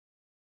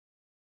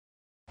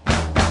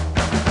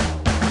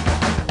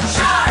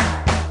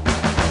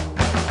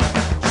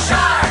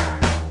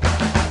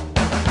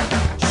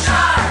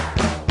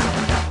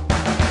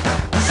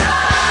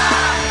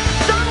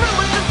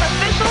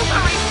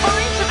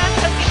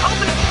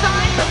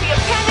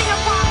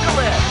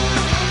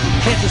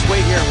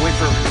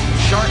monster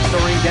shark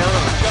throwing down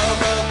on us. Go,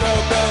 go, go,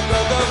 go, go,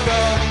 go, go.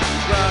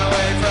 Run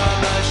away from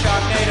the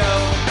Sharknado.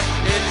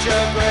 It's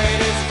your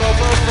greatest foe.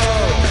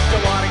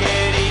 Don't wanna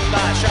get eaten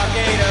by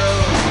Sharknado.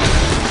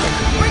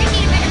 We're gonna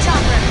need a bigger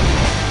chopper.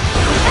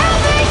 Help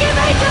me! Give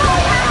me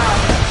help!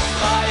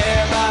 By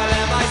air, by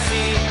land, by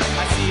sea,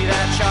 I see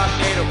that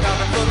Sharknado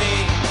coming for me.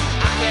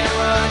 I can't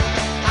run,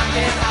 I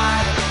can't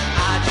hide,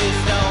 I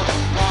just don't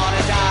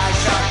wanna die.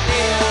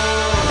 Sharknado,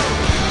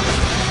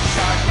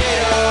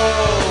 Sharknado.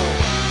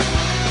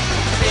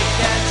 Make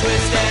that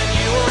twist and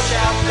you will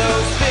shout.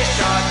 Those fish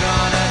are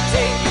gonna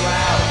take you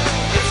out.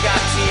 It's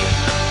got teeth,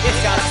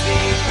 it's got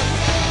speed.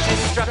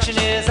 Destruction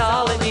is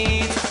all it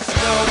needs.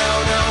 No, no,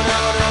 no, no,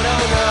 no, no,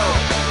 no.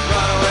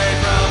 Run away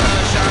from the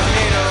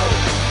Sharknado.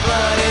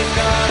 Blood is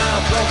gonna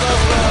flow, flow,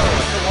 flow.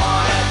 Don't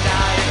wanna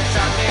die in a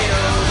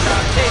Sharknado.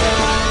 Sharknado,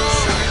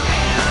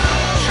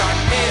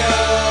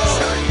 Sharknado,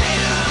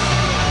 Sharknado.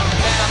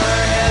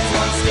 Hammerhead's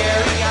one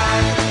scary guy.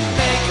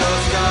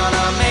 Mango's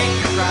gonna make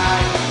you cry.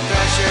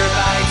 Thresher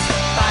bites,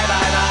 bye,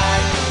 bye,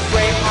 bye.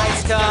 Great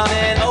whites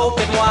coming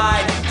open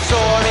wide.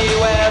 Stormy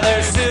weather,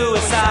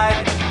 suicide.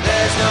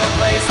 There's no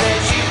place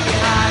that you can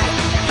hide.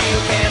 You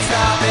can't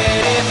stop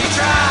it if you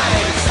try.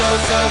 It's so,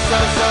 so, so,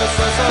 so,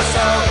 so, so,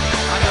 so.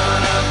 I'm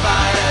gonna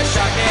fight a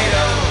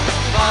Sharknado.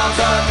 Bombs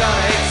are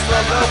gonna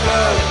explode, blow,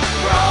 blow.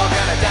 We're all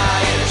gonna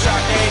die in a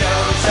Sharknado.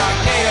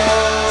 Sharknado,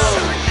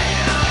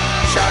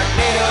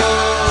 Sharknado,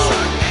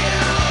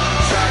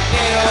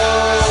 Sharknado.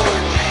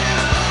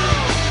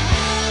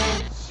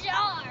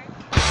 Shark!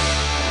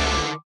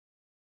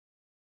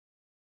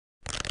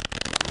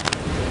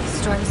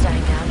 Storm's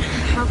dying down.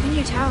 How can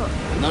you tell?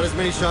 Not as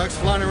many sharks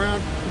flying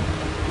around?